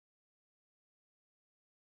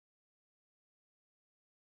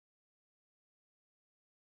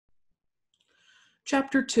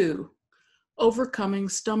Chapter 2, Overcoming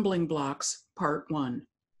Stumbling Blocks, Part 1.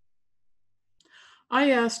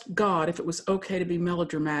 I asked God if it was okay to be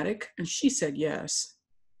melodramatic, and she said yes.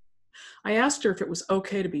 I asked her if it was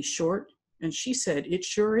okay to be short, and she said it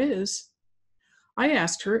sure is. I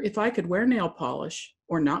asked her if I could wear nail polish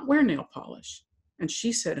or not wear nail polish, and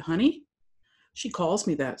she said, honey, she calls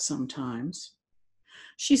me that sometimes.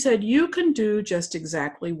 She said, you can do just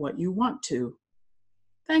exactly what you want to.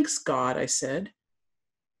 Thanks, God, I said.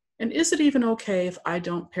 And is it even okay if I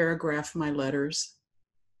don't paragraph my letters?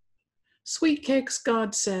 Sweet cakes,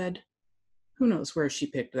 God said. Who knows where she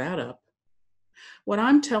picked that up? What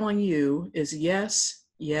I'm telling you is yes,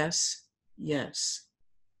 yes, yes.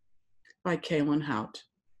 By Kaylin Hout.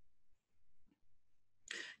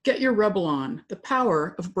 Get your rebel on, the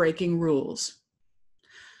power of breaking rules.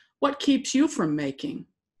 What keeps you from making?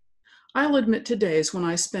 I'll admit to days when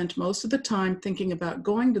I spent most of the time thinking about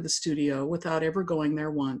going to the studio without ever going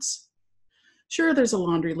there once. Sure, there's a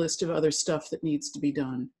laundry list of other stuff that needs to be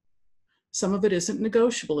done. Some of it isn't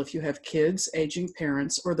negotiable if you have kids, aging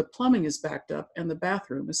parents, or the plumbing is backed up and the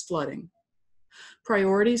bathroom is flooding.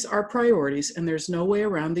 Priorities are priorities, and there's no way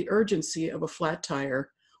around the urgency of a flat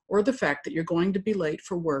tire or the fact that you're going to be late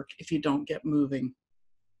for work if you don't get moving.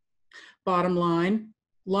 Bottom line,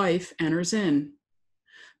 life enters in.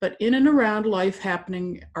 But in and around life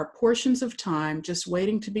happening are portions of time just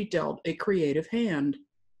waiting to be dealt a creative hand.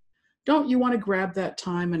 Don't you want to grab that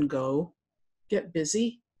time and go? Get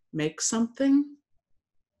busy? Make something?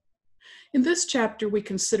 In this chapter, we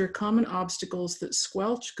consider common obstacles that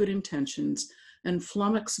squelch good intentions and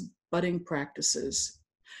flummox budding practices.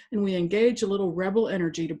 And we engage a little rebel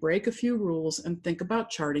energy to break a few rules and think about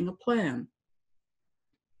charting a plan.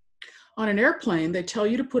 On an airplane, they tell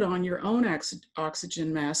you to put on your own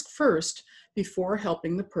oxygen mask first before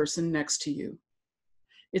helping the person next to you.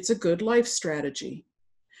 It's a good life strategy.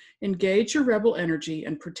 Engage your rebel energy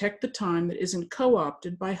and protect the time that isn't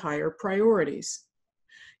co-opted by higher priorities.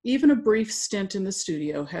 Even a brief stint in the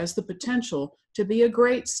studio has the potential to be a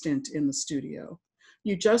great stint in the studio.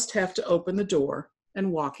 You just have to open the door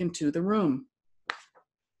and walk into the room.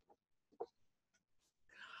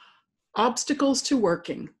 Obstacles to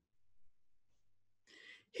working.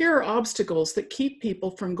 Here are obstacles that keep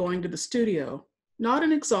people from going to the studio. Not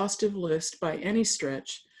an exhaustive list by any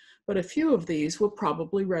stretch, but a few of these will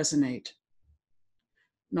probably resonate.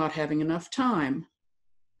 Not having enough time.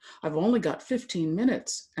 I've only got 15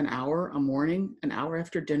 minutes, an hour a morning, an hour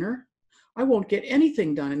after dinner. I won't get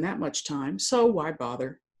anything done in that much time, so why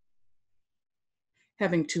bother?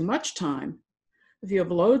 Having too much time. If you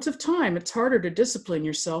have loads of time, it's harder to discipline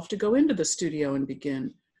yourself to go into the studio and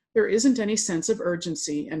begin. There isn't any sense of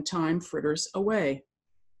urgency and time fritters away.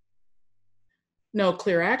 No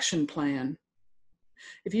clear action plan.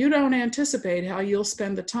 If you don't anticipate how you'll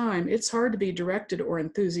spend the time, it's hard to be directed or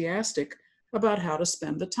enthusiastic about how to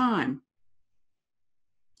spend the time.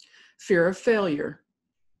 Fear of failure.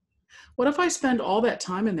 What if I spend all that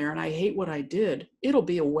time in there and I hate what I did? It'll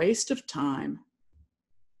be a waste of time.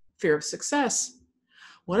 Fear of success.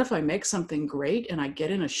 What if I make something great and I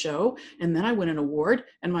get in a show and then I win an award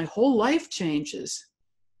and my whole life changes?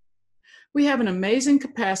 We have an amazing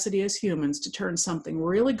capacity as humans to turn something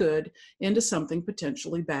really good into something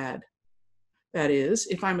potentially bad. That is,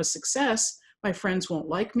 if I'm a success, my friends won't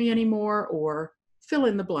like me anymore, or fill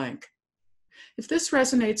in the blank. If this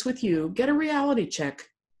resonates with you, get a reality check.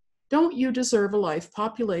 Don't you deserve a life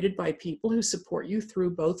populated by people who support you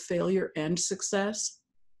through both failure and success?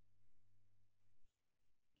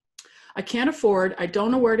 I can't afford, I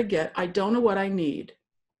don't know where to get, I don't know what I need.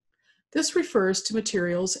 This refers to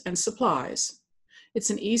materials and supplies. It's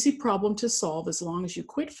an easy problem to solve as long as you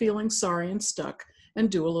quit feeling sorry and stuck and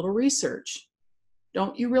do a little research.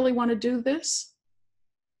 Don't you really want to do this?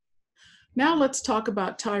 Now let's talk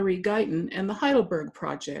about Tyree Guyton and the Heidelberg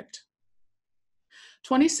Project.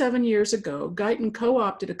 27 years ago, Guyton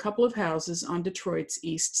co-opted a couple of houses on Detroit's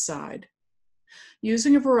east side.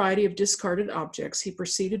 Using a variety of discarded objects, he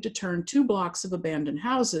proceeded to turn 2 blocks of abandoned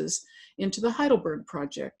houses into the Heidelberg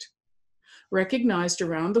Project, recognized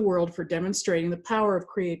around the world for demonstrating the power of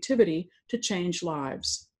creativity to change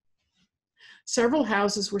lives. Several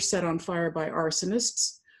houses were set on fire by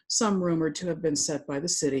arsonists, some rumored to have been set by the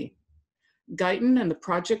city. Guyton and the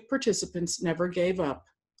project participants never gave up.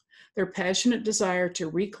 Their passionate desire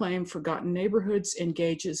to reclaim forgotten neighborhoods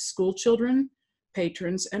engages school children,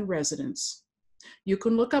 patrons, and residents. You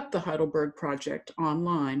can look up the Heidelberg Project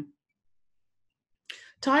online.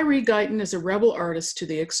 Tyree Guyton is a rebel artist to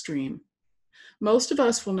the extreme. Most of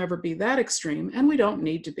us will never be that extreme, and we don't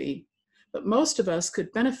need to be. but most of us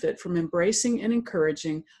could benefit from embracing and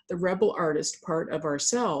encouraging the rebel artist part of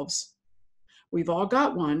ourselves. We've all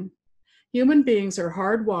got one. Human beings are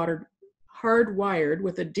hardwired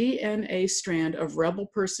with a DNA strand of rebel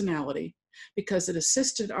personality because it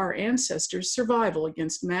assisted our ancestors' survival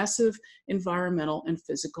against massive environmental and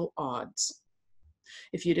physical odds.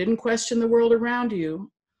 If you didn't question the world around you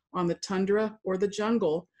on the tundra or the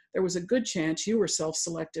jungle, there was a good chance you were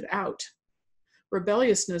self-selected out.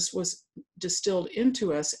 Rebelliousness was distilled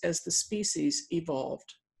into us as the species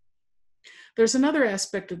evolved. There's another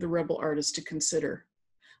aspect of the rebel artist to consider.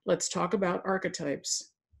 Let's talk about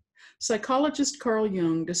archetypes. Psychologist Carl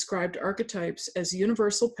Jung described archetypes as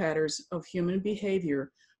universal patterns of human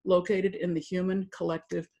behavior located in the human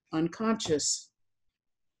collective unconscious.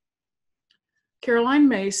 Caroline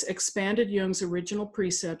Myss expanded Jung's original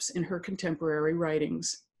precepts in her contemporary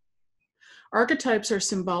writings. Archetypes are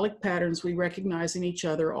symbolic patterns we recognize in each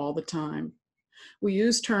other all the time. We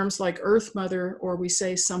use terms like Earth Mother, or we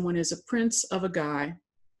say someone is a prince of a guy.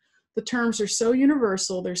 The terms are so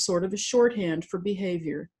universal, they're sort of a shorthand for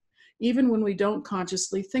behavior, even when we don't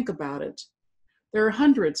consciously think about it. There are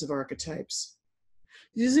hundreds of archetypes.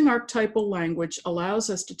 Using archetypal language allows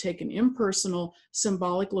us to take an impersonal,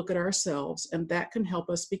 symbolic look at ourselves, and that can help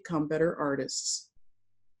us become better artists.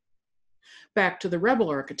 Back to the rebel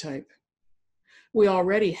archetype. We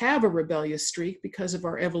already have a rebellious streak because of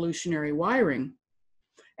our evolutionary wiring.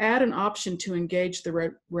 Add an option to engage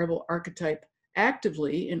the rebel archetype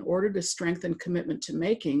actively in order to strengthen commitment to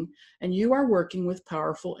making, and you are working with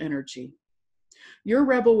powerful energy. Your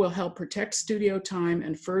rebel will help protect studio time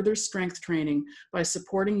and further strength training by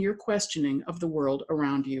supporting your questioning of the world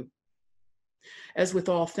around you. As with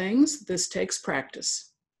all things, this takes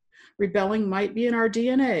practice. Rebelling might be in our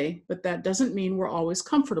DNA, but that doesn't mean we're always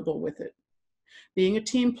comfortable with it. Being a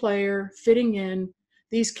team player, fitting in,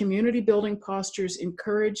 these community building postures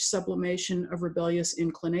encourage sublimation of rebellious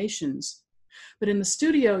inclinations. But in the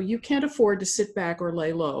studio, you can't afford to sit back or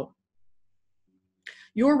lay low.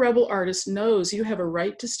 Your rebel artist knows you have a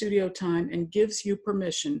right to studio time and gives you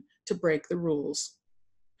permission to break the rules.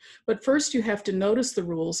 But first you have to notice the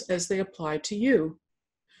rules as they apply to you.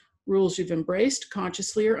 Rules you've embraced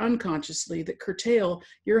consciously or unconsciously that curtail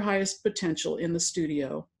your highest potential in the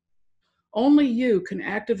studio. Only you can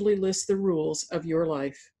actively list the rules of your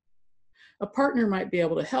life. A partner might be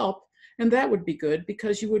able to help, and that would be good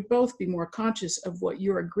because you would both be more conscious of what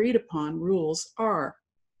your agreed upon rules are.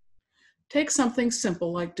 Take something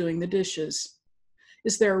simple like doing the dishes.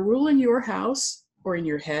 Is there a rule in your house or in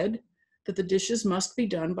your head that the dishes must be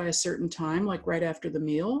done by a certain time, like right after the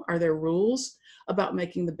meal? Are there rules about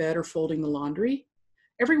making the bed or folding the laundry?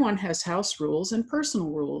 Everyone has house rules and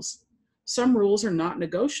personal rules. Some rules are not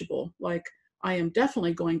negotiable, like I am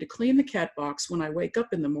definitely going to clean the cat box when I wake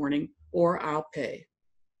up in the morning, or I'll pay.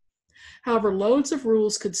 However, loads of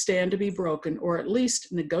rules could stand to be broken or at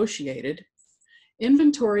least negotiated.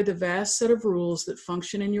 Inventory the vast set of rules that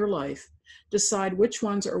function in your life. Decide which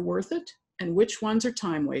ones are worth it and which ones are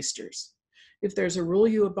time wasters. If there's a rule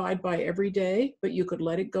you abide by every day, but you could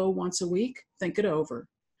let it go once a week, think it over.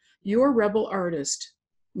 Your rebel artist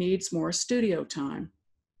needs more studio time.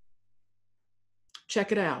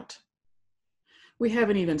 Check it out. We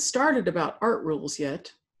haven't even started about art rules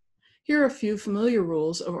yet. Here are a few familiar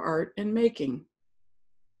rules of art and making.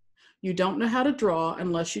 You don't know how to draw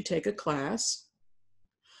unless you take a class.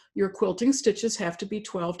 Your quilting stitches have to be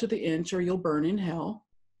 12 to the inch or you'll burn in hell.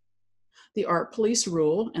 The art police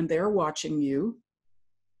rule, and they're watching you.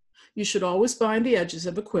 You should always bind the edges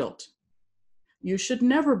of a quilt. You should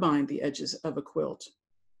never bind the edges of a quilt.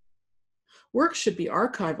 Work should be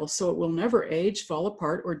archival so it will never age, fall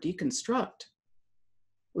apart, or deconstruct.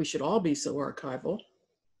 We should all be so archival.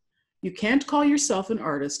 You can't call yourself an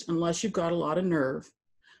artist unless you've got a lot of nerve.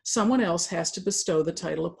 Someone else has to bestow the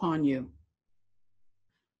title upon you.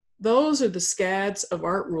 Those are the scads of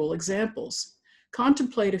art rule examples.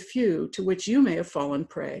 Contemplate a few to which you may have fallen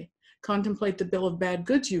prey. Contemplate the bill of bad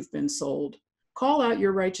goods you've been sold. Call out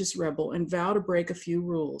your righteous rebel and vow to break a few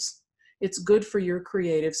rules. It's good for your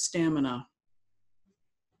creative stamina.